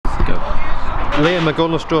Liam, a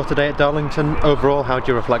goalless draw today at Darlington. Overall, how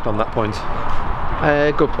do you reflect on that point?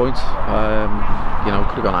 Good point.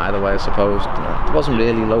 Could have gone either way, I suppose. There wasn't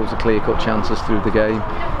really loads of clear-cut chances through the game.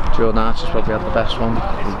 Jordan Archer's probably had the best one,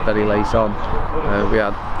 very late on. We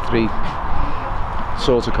had three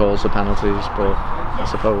sort of calls for penalties, but I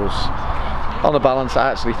suppose on the balance, I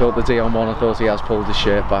actually thought the Dion one. I thought he has pulled his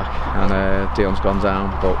shirt back, and Dion's gone down.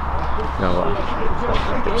 But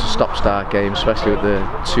it was a stop-start game, especially with the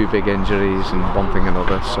two big injuries and one thing and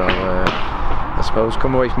another. So I suppose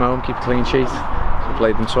come away from home, keep a clean sheet. We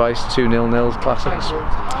played them twice, 2-0 classics.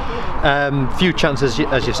 Few chances,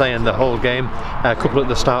 as you say, in the whole game. A couple at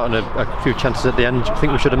the start and a few chances at the end. Do you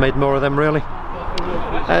think we should have made more of them, really?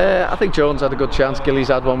 I think Jones had a good chance. Gillies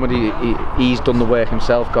had one when he's done the work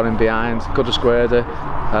himself, got in behind, could have squared her.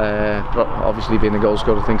 Obviously, being the goal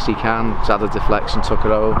scorer, thinks he can. He's had a deflection, took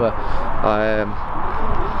her over.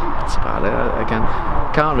 That's about it. Again,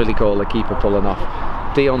 can't really call the keeper pulling off.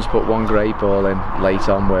 Dion's put one great ball in late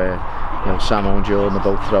on where Samo and Jordan are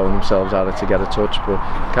both throwing themselves at it to get a touch, but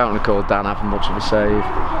can't recall Dan having much of a save.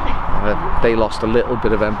 They lost a little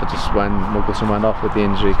bit of impetus when Muggleton went off with the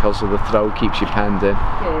injury because of the throw keeps you penned in,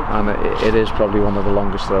 and it is probably one of the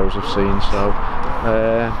longest throws I've seen. So,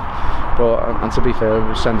 and to be fair,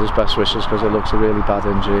 we'll send his best wishes because it looks a really bad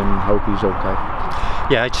injury and hope he's okay.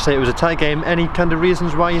 Yeah, I'd just say it was a tight game. Any kind of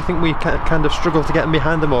reasons why you think we kind of struggled to get in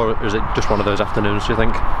behind them, or is it just one of those afternoons, do you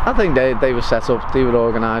think? I think they were set up, they were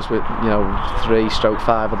organised with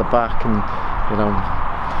 3/5 at the back, and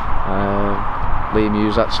Liam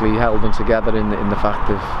Hughes actually held them together in the fact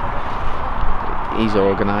of he's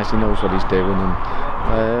organised, he knows what he's doing,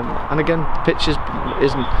 and again, the pitch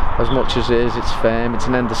isn't as much as it is. It's firm. It's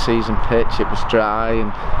an end of season pitch. It was dry,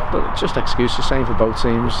 but just excuse the same for both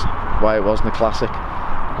teams why it wasn't a classic.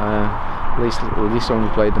 At least when we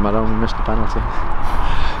played them at home, we missed the penalty.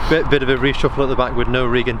 Bit of a reshuffle at the back with no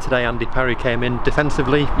Regan today. Andy Parry came in.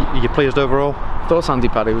 Defensively, you pleased overall? I thought Andy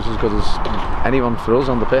Parry was as good as anyone for us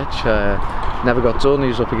on the pitch. Never got done. He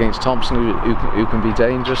was up against Thompson, who can be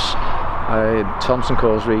dangerous. Thompson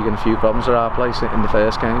caused Regan a few problems at our place in the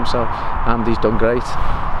first game, so Andy's done great.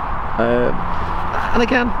 And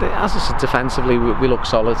again, as I said, defensively we look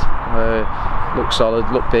solid,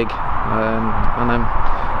 look big, and then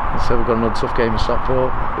so we've got another tough game in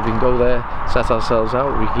Stockport. If we can go there, set ourselves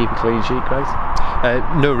out, we keep a clean sheet, great.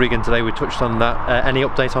 No Regan today, we touched on that. Any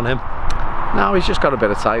update on him? No, he's just got a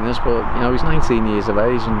bit of tightness, but he's 19 years of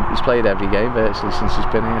age and he's played every game virtually since he's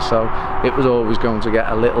been here, so it was always going to get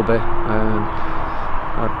a little bit,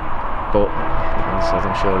 but as I said,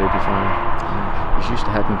 I'm sure he'll be fine. He's used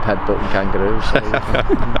to heading headbutting kangaroos. So.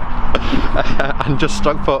 And just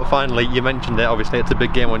Stockport finally, you mentioned it, obviously it's a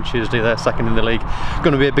big game on Tuesday, they're second in the league.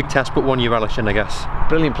 Going to be a big test, but one you relish in, I guess.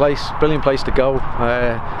 Brilliant place to go.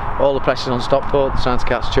 All the pressure's on Stockport, trying to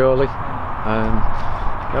catch Chorley.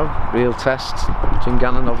 Real test. Jim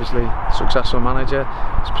Gannon, obviously successful manager,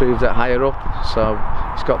 has proved it higher up, so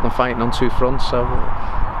he's got them fighting on two fronts. So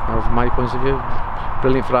from my point of view,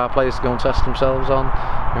 brilliant for our players to go and test themselves on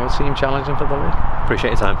team challenging for the league.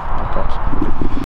 Appreciate your time. Of course.